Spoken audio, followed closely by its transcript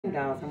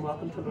Dolls, and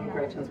welcome to Little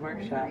Gretchen's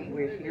workshop.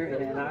 We're here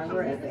in Ann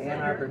Arbor at the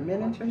Ann Arbor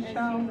Miniatures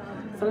Show.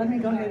 So let me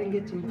go ahead and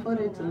get some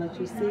footage and let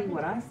you see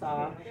what I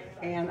saw,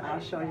 and I'll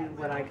show you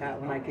what I got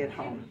when I get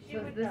home.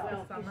 Was this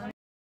the summer?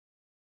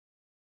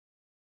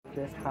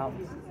 This house.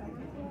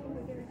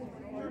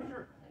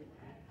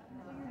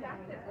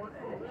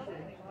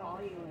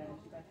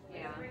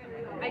 Yeah.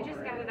 I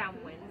just got it on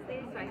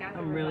Wednesday, so I got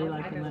I'm really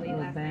liking that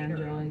little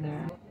banjo in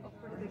there.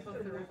 They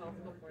post the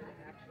results before they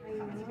actually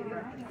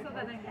so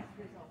that I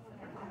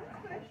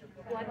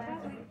blood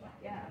test?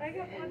 Yeah. I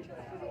got blood test.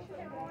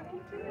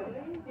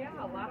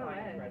 Yeah, a lot of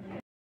red.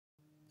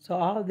 So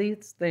all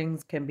these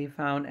things can be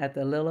found at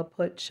the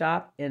Lilliput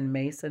shop in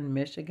Mason,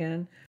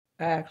 Michigan.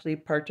 I actually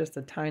purchased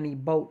a tiny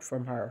boat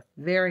from her.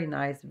 Very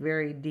nice,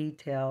 very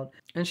detailed.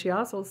 And she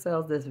also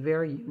sells this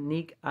very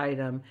unique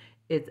item.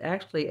 It's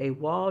actually a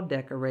wall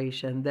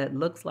decoration that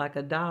looks like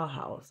a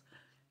dollhouse.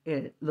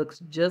 It looks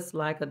just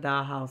like a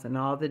dollhouse, and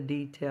all the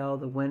detail,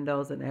 the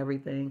windows and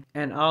everything.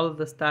 And all of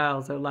the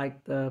styles are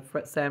like the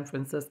San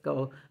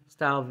Francisco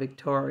style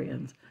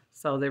Victorians.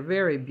 So they're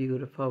very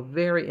beautiful,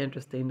 very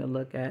interesting to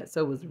look at.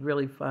 So it was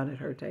really fun at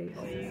her table.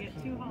 So you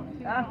get two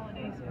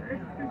holidays for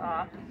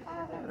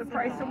the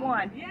price of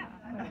one. yeah.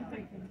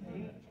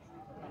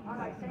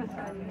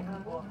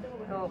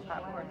 Oh,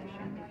 popcorn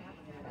machine.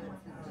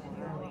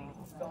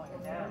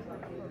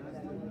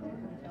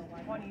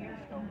 20 years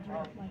ago.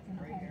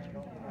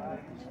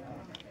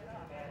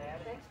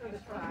 Thanks for the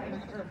try.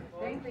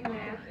 Thank you,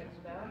 man.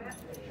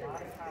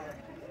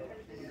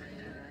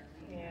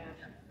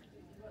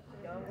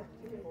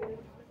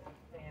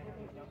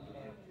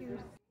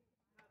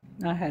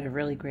 I had a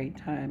really great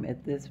time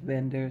at this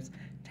vendor's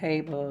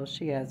table.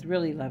 She has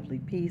really lovely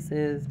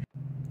pieces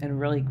and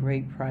really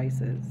great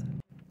prices.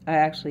 I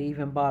actually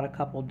even bought a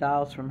couple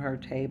dolls from her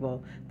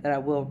table that I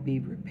will be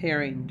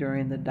repairing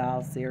during the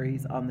doll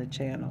series on the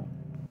channel.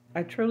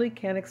 I truly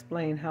can't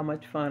explain how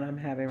much fun I'm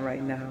having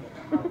right now.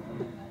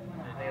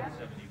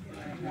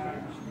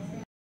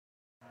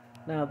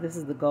 Now this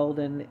is the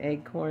Golden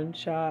Acorn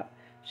shop.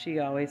 She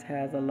always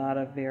has a lot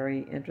of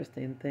very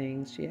interesting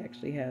things. She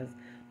actually has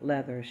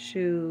leather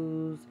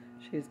shoes.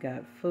 She's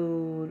got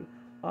food,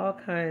 all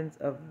kinds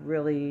of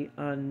really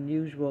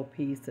unusual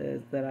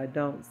pieces that I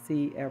don't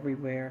see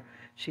everywhere.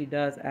 She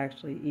does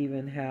actually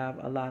even have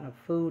a lot of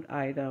food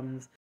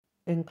items,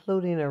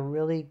 including a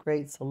really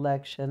great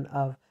selection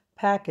of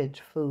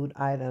packaged food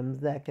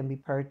items that can be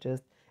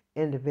purchased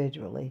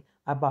individually.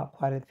 I bought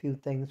quite a few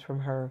things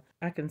from her.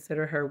 I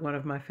consider her one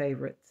of my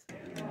favorites.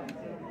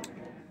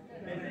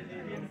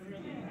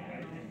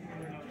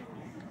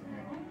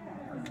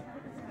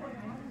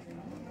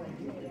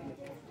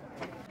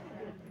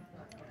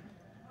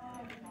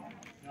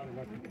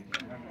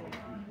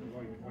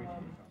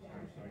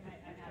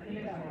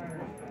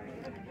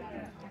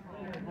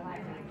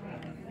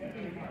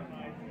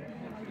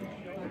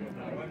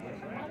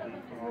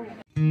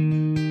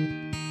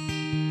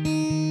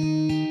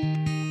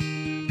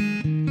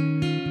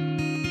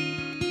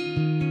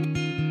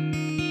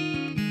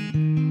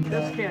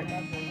 This kid.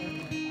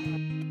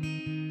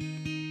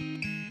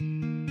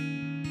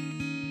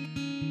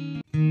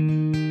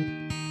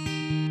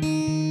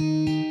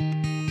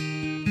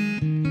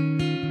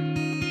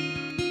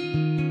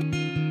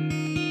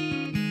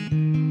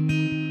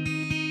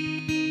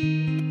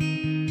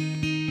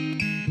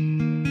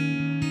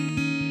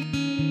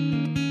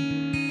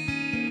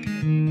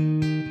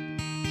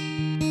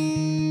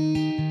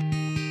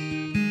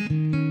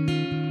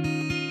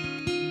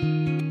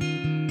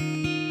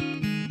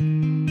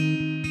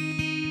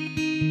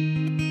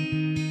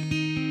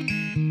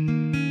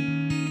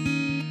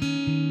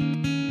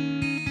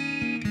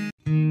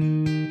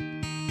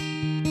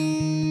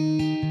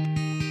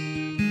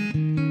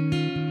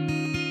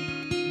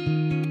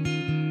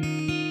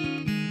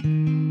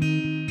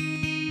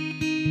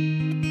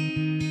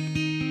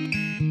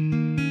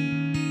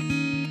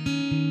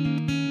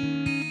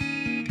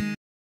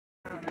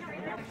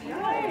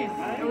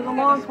 It was a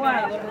long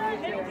class.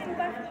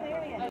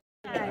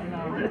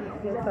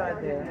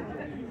 Inside there.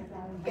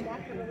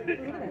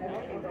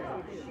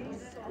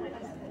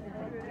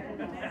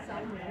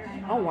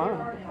 Oh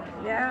wow.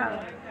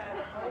 Yeah.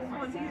 Each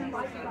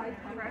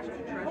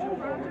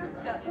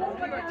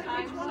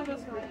one of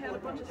us had a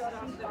bunch of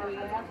stuff that we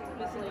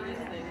miscellaneous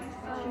things.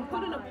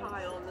 Put in a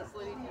pile, and this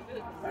lady did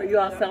it. Are you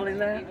all selling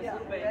that?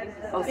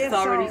 Oh, it's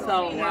already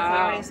sold.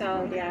 Wow. It's already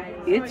sold, yeah.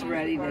 It's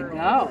ready to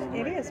go.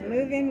 It is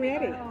move-in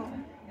ready.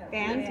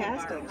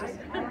 Fantastic.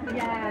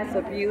 That's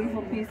a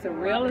beautiful piece of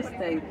real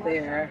estate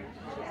there.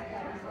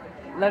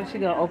 Let she's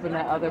gonna open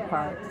that other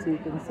part so you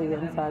can see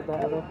inside the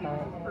other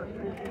part.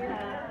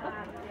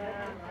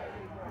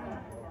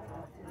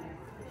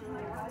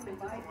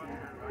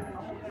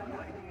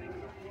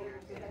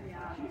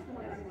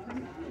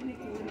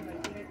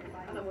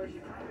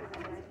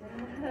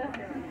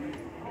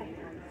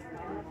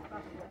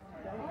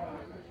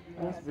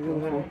 That's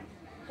beautiful.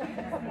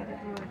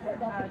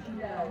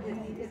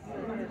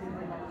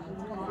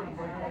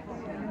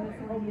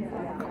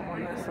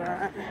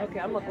 Okay,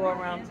 I'm gonna go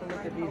around to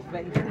look at these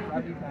vases.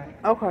 I'll be back.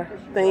 Okay,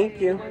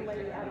 thank you.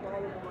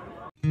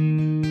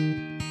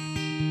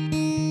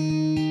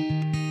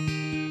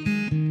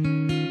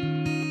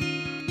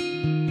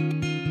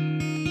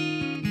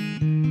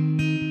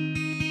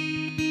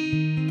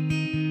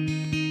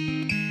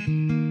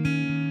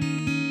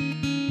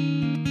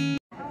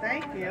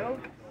 Thank you.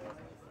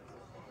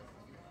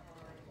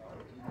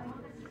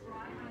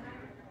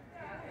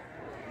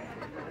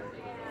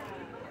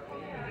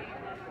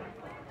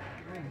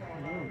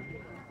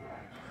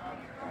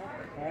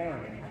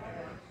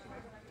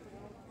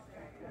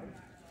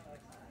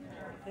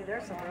 Hey,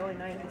 there's some really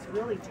nice. It's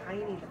really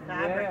tiny, the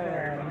fabric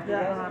there.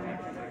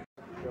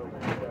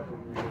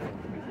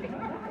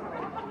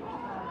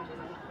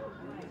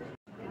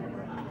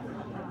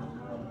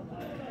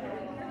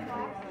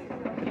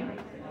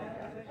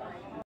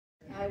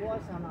 I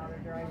was on Outer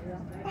Drive.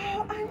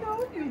 Oh, I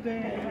know you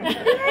then.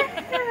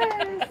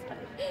 Yes.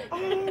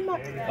 Oh my.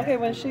 Okay,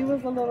 when she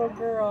was a little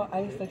girl,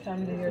 I used to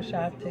come to your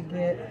shop to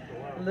get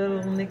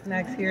little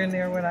knickknacks here and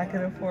there when I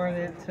could afford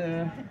it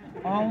to.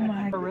 Oh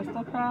my.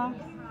 Aristocrats?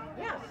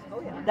 Yes.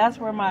 Oh yeah. That's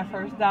where my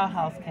first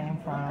dollhouse came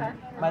from. Okay.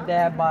 My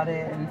dad bought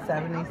it in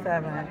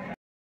 '77.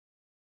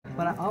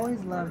 But I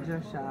always loved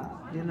your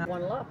shop, you know.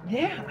 One love.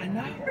 Yeah,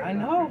 I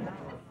know.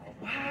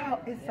 Wow,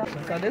 it's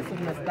so this is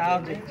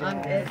nostalgic.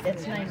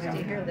 It's nice to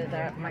hear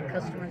that my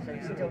customers are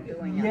still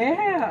doing it.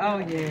 Yeah, oh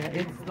yeah,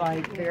 it's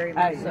like Very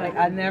much so.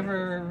 I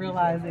never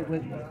realized it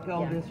would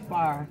go this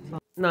far.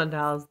 No,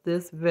 dolls.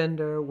 This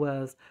vendor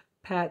was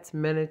Pat's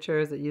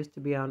Miniatures. It used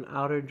to be on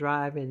Outer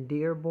Drive in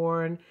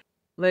Dearborn.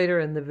 Later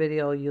in the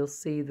video, you'll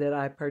see that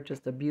I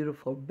purchased a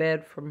beautiful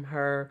bed from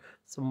her,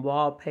 some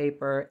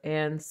wallpaper,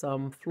 and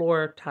some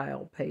floor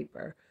tile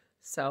paper.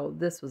 So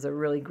this was a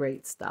really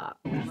great stop.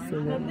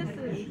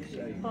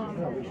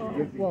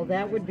 Well,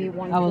 that would be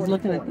one. I was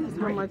looking at this.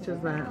 How much is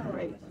that?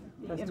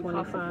 That's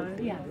 25.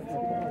 Yeah.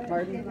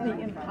 Pardon? The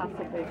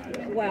impossible.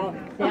 Well,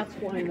 that's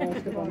why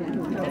most of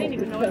them. I didn't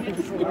even know it.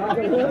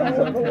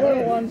 The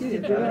little ones, you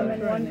do them in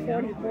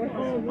 144.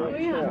 Oh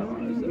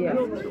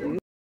yeah.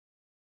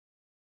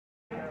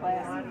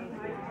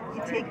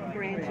 You take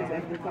branches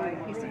and you buy a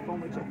piece of foam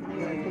which you glue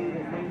it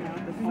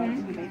around the foam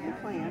to make the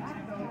plant,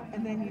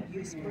 and then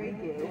you spray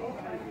glue,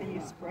 and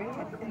you spray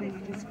it, and then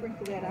you just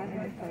sprinkle that on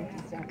and the plant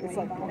is done. It's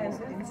like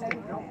almost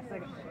instant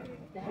plant.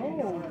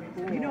 Oh,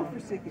 you know for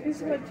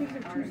cigarettes, right? Takes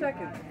 2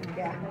 seconds.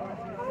 Yeah.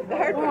 The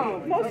hard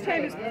part, most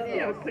times,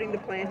 putting the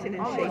plant in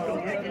and shaping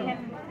it, and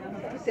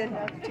then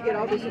to get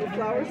all those little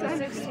flowers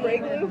on it, spray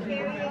glue.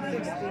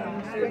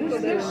 Sprinkle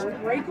that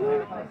spray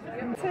glue.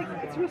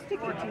 It's real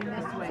sticky.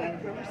 It's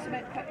like rubber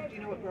cement. Do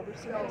you know what rubber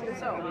cement is?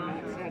 Probably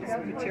not. It's not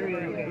a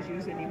material you guys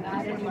use anymore.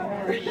 Not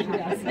anymore.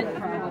 Yes,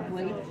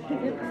 probably.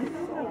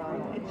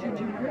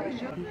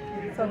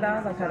 So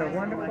guys, I've had a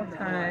wonderful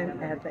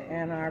time at the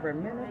Ann Arbor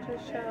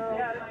Miniatures Show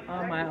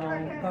on my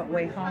own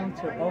way home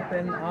to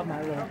open all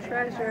my little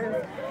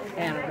treasures,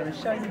 and I'm going to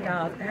show you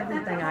guys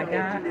everything I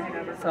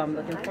got. So I'm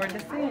looking forward to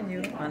seeing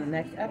you on the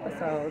next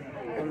episode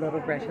of Little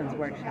Gretchen's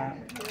Workshop.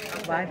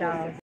 Bye,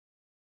 dolls.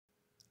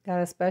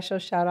 Got a special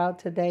shout out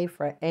today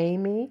for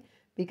Amy,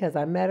 because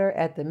I met her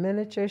at the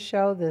miniature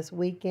show this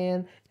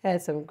weekend,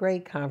 had some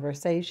great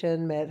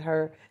conversation, met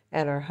her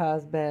and her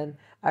husband.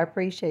 I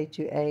appreciate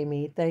you,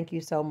 Amy. Thank you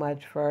so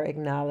much for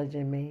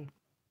acknowledging me.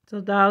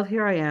 So dolls,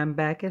 here I am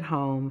back at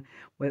home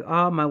with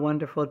all my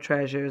wonderful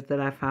treasures that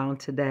I found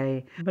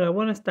today. But I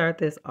want to start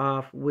this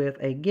off with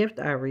a gift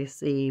I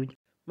received.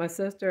 My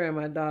sister and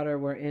my daughter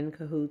were in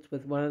cahoots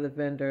with one of the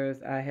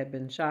vendors I had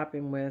been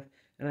shopping with,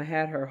 and I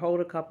had her hold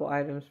a couple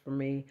items for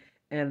me,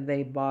 and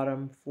they bought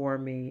them for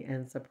me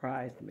and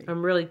surprised me.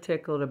 I'm really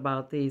tickled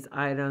about these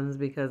items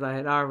because I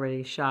had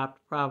already shopped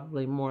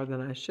probably more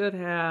than I should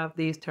have.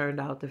 These turned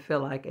out to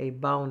feel like a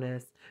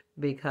bonus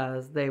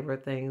because they were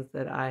things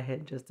that I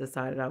had just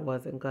decided I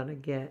wasn't going to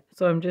get.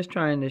 So I'm just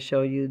trying to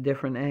show you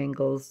different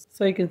angles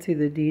so you can see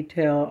the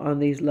detail on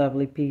these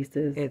lovely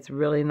pieces. It's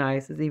really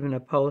nice. It's even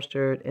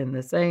upholstered in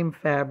the same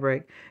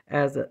fabric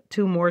as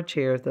two more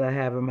chairs that I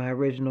have in my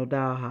original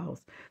dollhouse.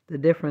 The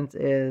difference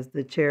is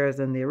the chairs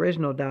in the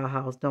original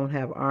dollhouse don't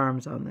have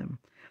arms on them.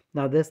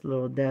 Now this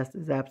little desk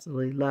is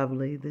absolutely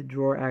lovely. The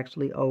drawer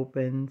actually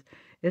opens.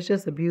 It's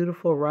just a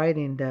beautiful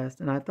writing desk,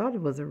 and I thought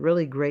it was a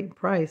really great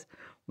price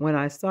when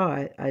I saw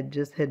it. I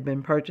just had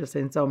been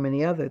purchasing so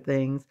many other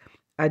things.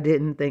 I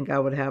didn't think I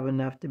would have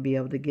enough to be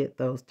able to get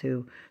those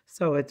two.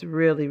 So it's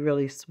really,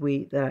 really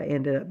sweet that I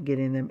ended up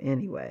getting them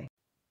anyway.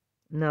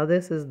 Now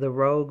this is the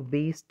Rogue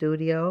Bee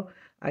Studio.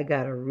 I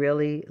got a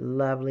really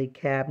lovely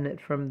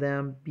cabinet from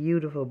them.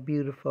 Beautiful,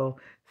 beautiful,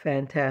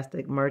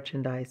 fantastic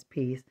merchandise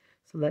piece.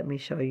 So let me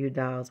show you,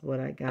 dolls, what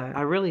I got.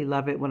 I really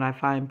love it when I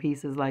find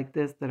pieces like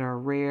this that are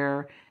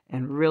rare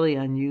and really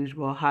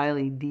unusual,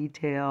 highly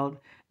detailed,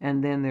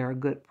 and then they're a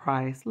good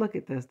price. Look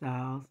at this,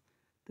 dolls.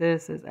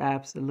 This is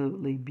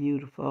absolutely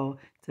beautiful.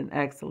 It's in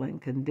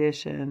excellent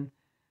condition.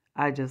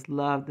 I just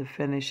love the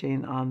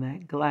finishing on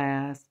that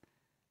glass.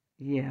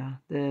 Yeah,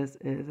 this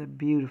is a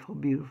beautiful,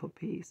 beautiful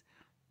piece.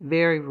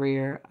 Very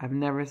rare. I've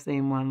never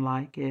seen one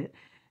like it.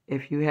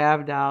 If you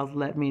have dolls,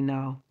 let me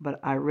know. But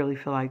I really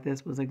feel like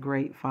this was a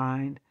great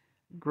find.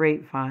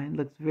 Great find.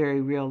 Looks very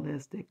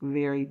realistic,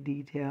 very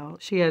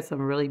detailed. She had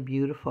some really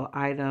beautiful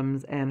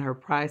items and her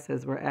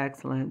prices were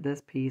excellent.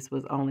 This piece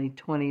was only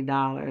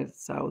 $20,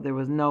 so there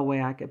was no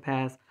way I could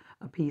pass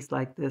a piece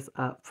like this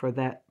up for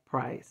that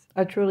price.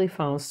 I truly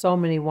found so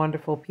many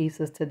wonderful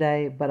pieces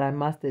today, but I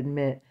must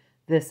admit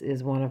this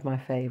is one of my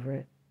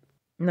favorite.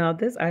 Now,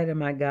 this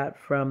item I got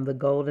from the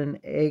Golden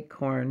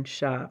Acorn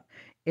shop.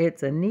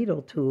 It's a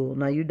needle tool.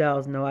 Now, you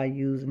dolls know I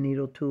use a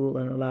needle tool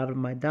in a lot of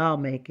my doll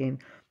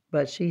making,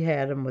 but she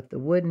had them with the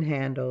wooden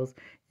handles,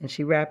 and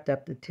she wrapped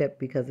up the tip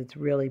because it's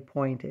really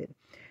pointed.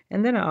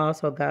 And then I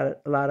also got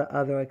a lot of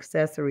other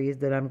accessories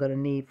that I'm going to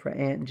need for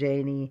Aunt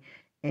Janie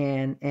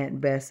and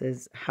Aunt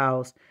Bess's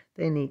house.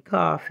 They need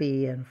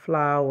coffee and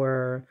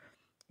flour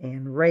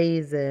and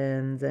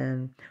raisins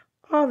and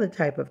all the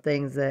type of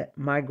things that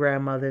my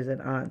grandmothers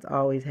and aunts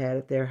always had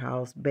at their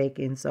house,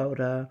 baking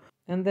soda,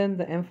 and then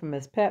the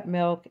infamous pep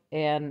milk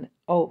and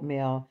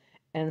oatmeal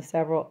and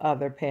several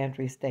other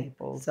pantry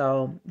staples.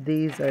 So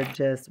these are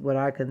just what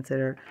I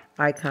consider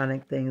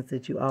iconic things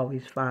that you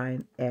always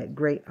find at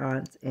great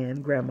aunts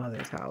and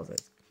grandmothers'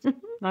 houses.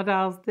 Now,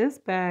 dolls, this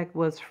bag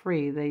was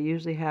free. They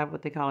usually have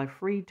what they call a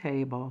free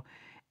table.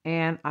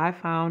 And I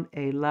found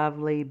a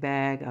lovely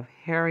bag of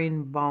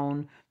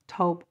herringbone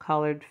taupe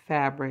colored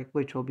fabric,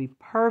 which will be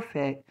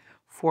perfect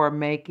for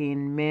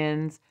making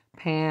men's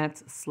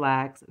pants,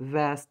 slacks,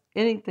 vests,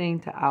 anything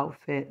to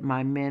outfit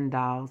my men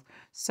dolls.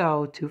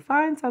 So to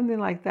find something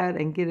like that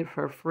and get it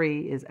for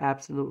free is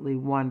absolutely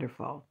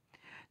wonderful.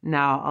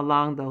 Now,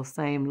 along those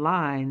same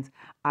lines,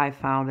 I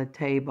found a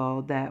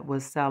table that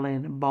was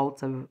selling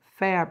bolts of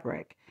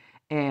fabric.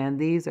 And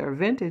these are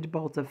vintage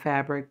bolts of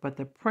fabric, but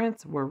the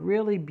prints were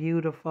really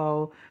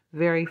beautiful,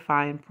 very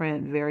fine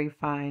print, very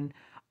fine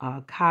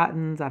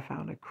cottons. I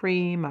found a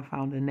cream, I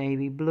found a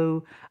navy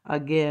blue.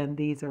 Again,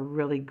 these are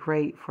really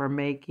great for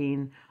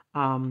making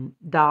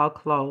doll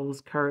clothes,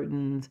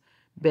 curtains,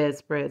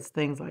 bedspreads,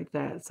 things like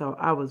that. So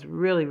I was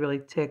really,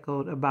 really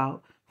tickled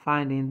about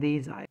finding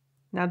these items.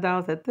 Now,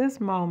 dolls, at this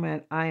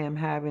moment, I am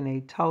having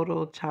a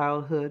total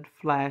childhood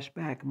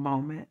flashback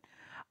moment.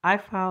 I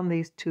found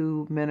these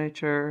two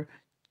miniature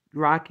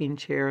rocking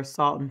chair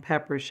salt and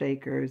pepper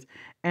shakers.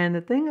 And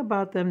the thing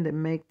about them that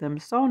make them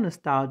so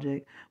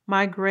nostalgic,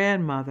 my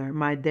grandmother,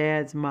 my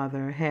dad's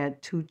mother,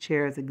 had two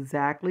chairs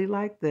exactly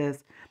like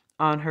this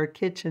on her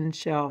kitchen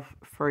shelf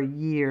for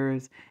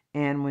years.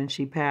 And when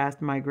she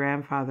passed, my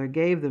grandfather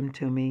gave them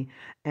to me.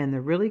 And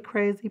the really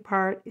crazy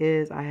part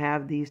is I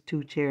have these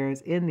two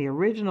chairs in the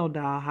original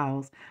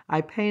dollhouse.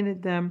 I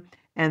painted them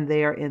and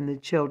they are in the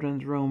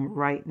children's room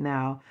right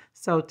now.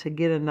 So to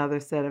get another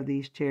set of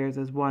these chairs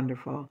is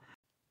wonderful.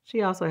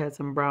 She also had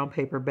some brown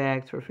paper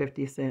bags for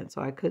 50 cents,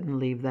 so I couldn't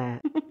leave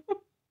that.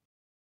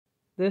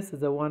 This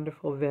is a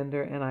wonderful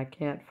vendor, and I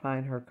can't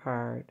find her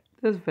card.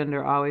 This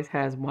vendor always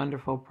has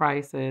wonderful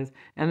prices,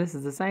 and this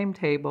is the same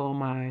table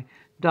my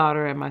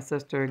daughter and my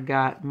sister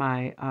got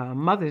my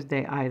Mother's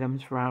Day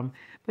items from.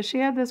 But she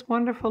had this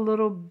wonderful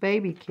little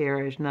baby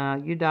carriage. Now,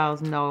 you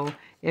dolls know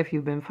if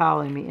you've been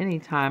following me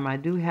anytime, I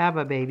do have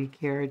a baby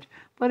carriage,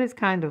 but it's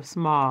kind of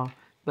small.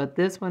 But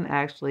this one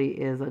actually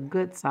is a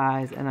good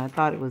size, and I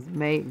thought it was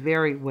made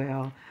very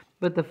well.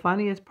 But the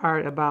funniest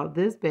part about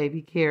this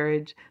baby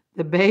carriage,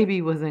 the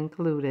baby was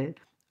included.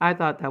 I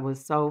thought that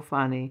was so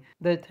funny.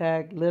 The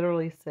tag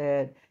literally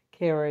said,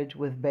 carriage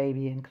with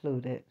baby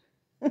included.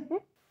 I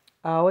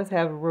always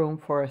have room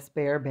for a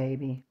spare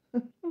baby.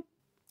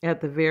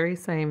 At the very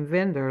same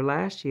vendor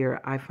last year,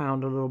 I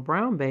found a little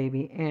brown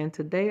baby, and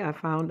today I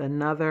found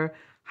another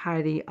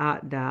Heidi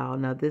Ott doll.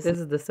 Now, this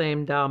is the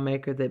same doll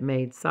maker that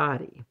made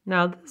Sadi.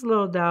 Now, this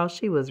little doll,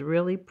 she was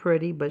really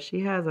pretty, but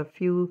she has a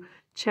few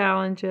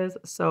challenges,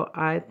 so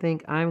I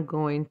think I'm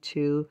going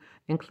to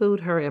include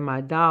her in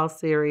my doll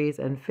series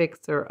and fix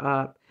her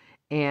up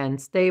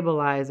and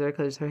stabilize her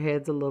because her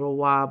head's a little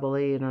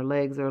wobbly and her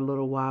legs are a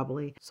little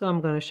wobbly. So I'm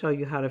going to show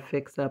you how to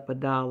fix up a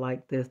doll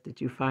like this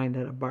that you find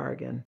at a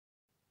bargain.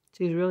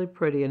 She's really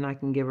pretty and I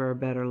can give her a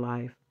better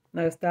life.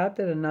 Now, I stopped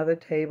at another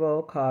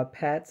table called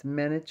Pat's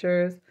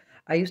Miniatures.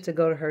 I used to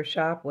go to her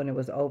shop when it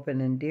was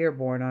open in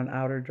Dearborn on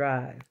Outer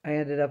Drive. I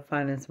ended up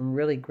finding some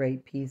really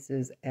great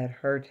pieces at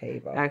her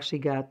table. I actually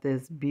got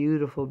this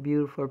beautiful,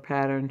 beautiful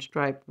pattern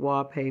striped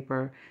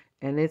wallpaper,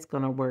 and it's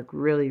going to work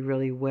really,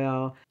 really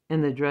well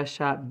in the dress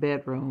shop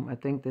bedroom. I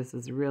think this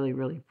is really,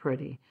 really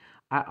pretty.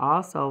 I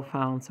also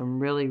found some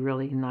really,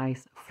 really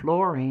nice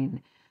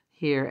flooring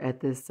here at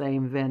this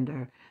same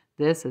vendor.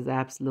 This is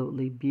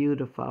absolutely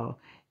beautiful.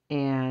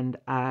 And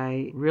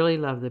I really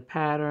love the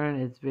pattern.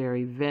 It's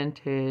very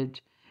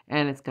vintage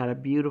and it's got a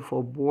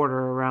beautiful border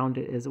around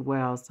it as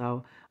well.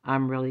 So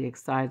I'm really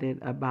excited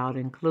about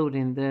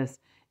including this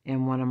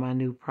in one of my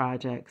new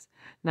projects.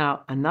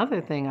 Now,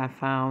 another thing I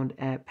found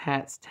at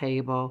Pat's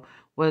table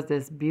was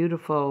this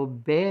beautiful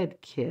bed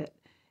kit.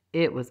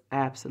 It was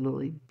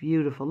absolutely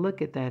beautiful.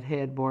 Look at that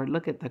headboard.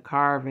 Look at the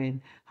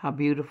carving, how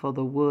beautiful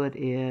the wood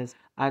is.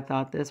 I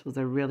thought this was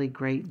a really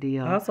great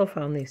deal. I also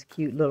found these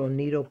cute little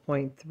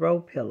needlepoint throw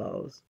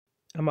pillows.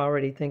 I'm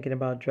already thinking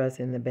about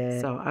dressing the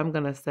bed. So I'm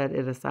going to set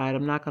it aside.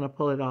 I'm not going to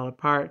pull it all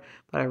apart,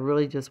 but I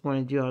really just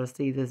wanted you all to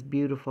see this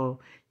beautiful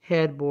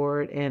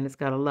headboard, and it's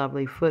got a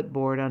lovely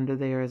footboard under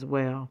there as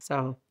well.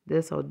 So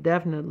this will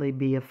definitely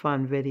be a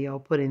fun video,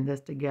 putting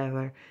this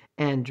together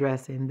and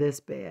dressing this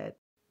bed.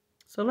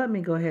 So let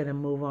me go ahead and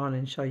move on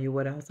and show you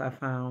what else I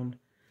found.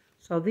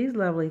 So these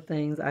lovely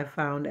things I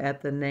found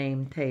at the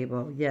name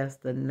table. Yes,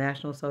 the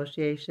National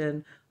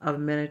Association of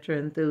Miniature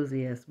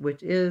Enthusiasts,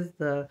 which is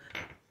the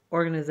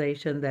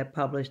organization that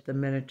published the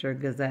Miniature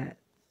Gazette.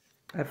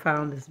 I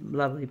found this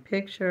lovely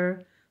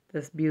picture,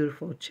 this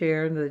beautiful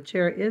chair. The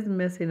chair is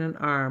missing an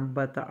arm,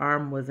 but the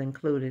arm was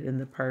included in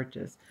the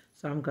purchase.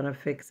 So I'm going to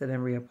fix it and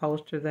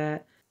reupholster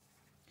that.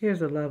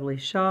 Here's a lovely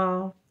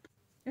shawl.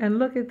 And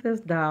look at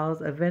this,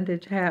 dolls, a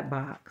vintage hat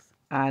box.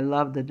 I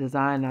love the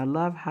design. I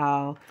love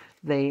how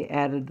they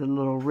added the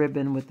little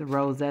ribbon with the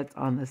rosettes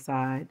on the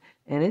side.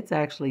 And it's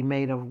actually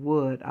made of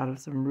wood, out of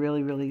some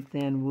really, really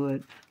thin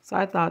wood. So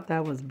I thought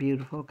that was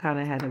beautiful. Kind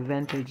of had a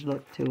vintage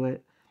look to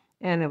it.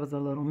 And it was a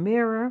little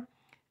mirror.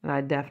 And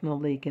I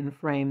definitely can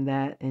frame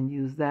that and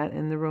use that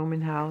in the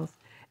rooming house.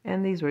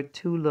 And these were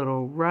two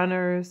little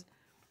runners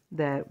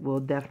that will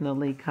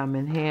definitely come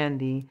in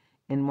handy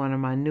in one of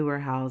my newer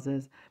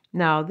houses.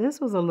 Now, this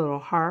was a little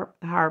harp.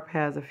 The harp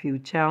has a few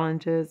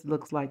challenges.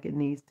 Looks like it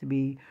needs to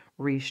be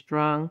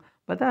restrung,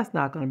 but that's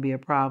not going to be a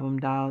problem,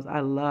 dolls. I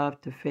love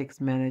to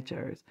fix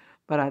miniatures,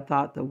 but I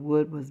thought the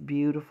wood was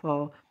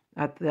beautiful.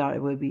 I thought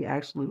it would be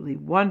absolutely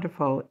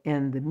wonderful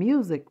in the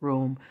music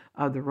room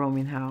of the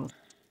rooming house.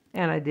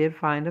 And I did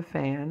find a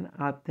fan.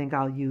 I think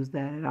I'll use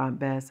that at Aunt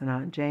Bess and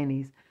Aunt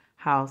Janie's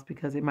house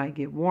because it might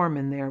get warm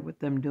in there with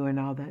them doing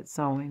all that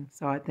sewing.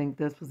 So I think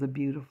this was a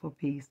beautiful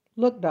piece.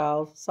 Look,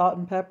 dolls, salt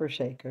and pepper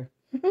shaker.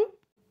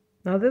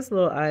 Now this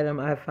little item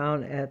I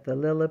found at the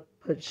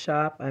Lilliput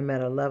shop. I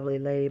met a lovely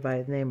lady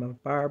by the name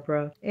of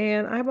Barbara,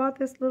 and I bought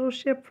this little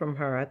ship from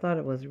her. I thought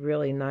it was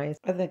really nice.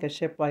 I think a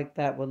ship like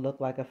that would look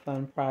like a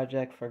fun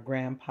project for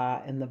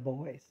Grandpa and the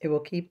boys. It will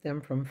keep them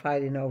from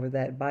fighting over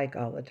that bike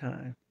all the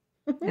time.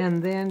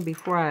 And then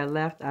before I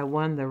left, I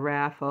won the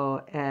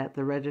raffle at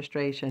the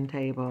registration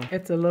table.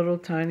 It's a little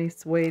tiny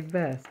suede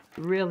vest.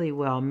 Really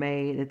well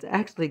made. It's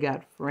actually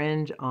got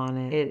fringe on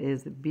it. It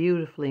is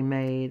beautifully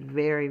made.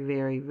 Very,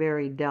 very,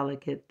 very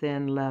delicate,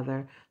 thin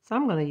leather. So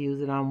I'm going to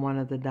use it on one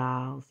of the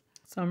dolls.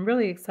 So I'm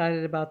really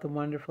excited about the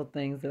wonderful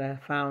things that I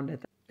found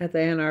at the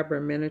Ann Arbor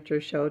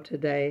Miniatures Show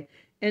today,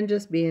 and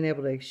just being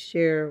able to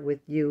share with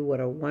you what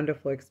a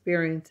wonderful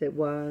experience it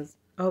was.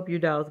 I hope you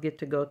dolls get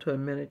to go to a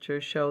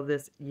miniature show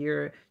this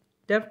year.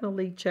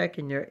 Definitely check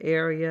in your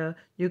area.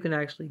 You can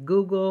actually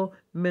Google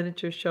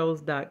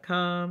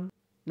miniatureshows.com.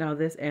 Now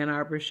this Ann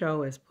Arbor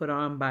show is put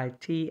on by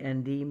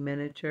T&D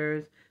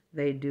Miniatures.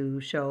 They do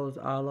shows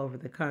all over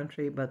the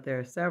country, but there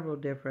are several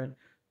different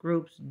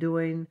groups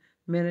doing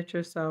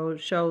miniature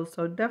shows,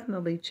 so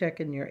definitely check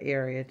in your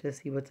area to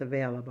see what's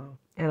available.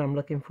 And I'm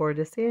looking forward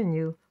to seeing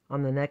you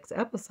on the next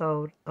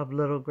episode of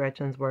Little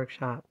Gretchen's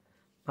Workshop.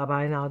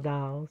 Bye-bye now,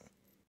 dolls.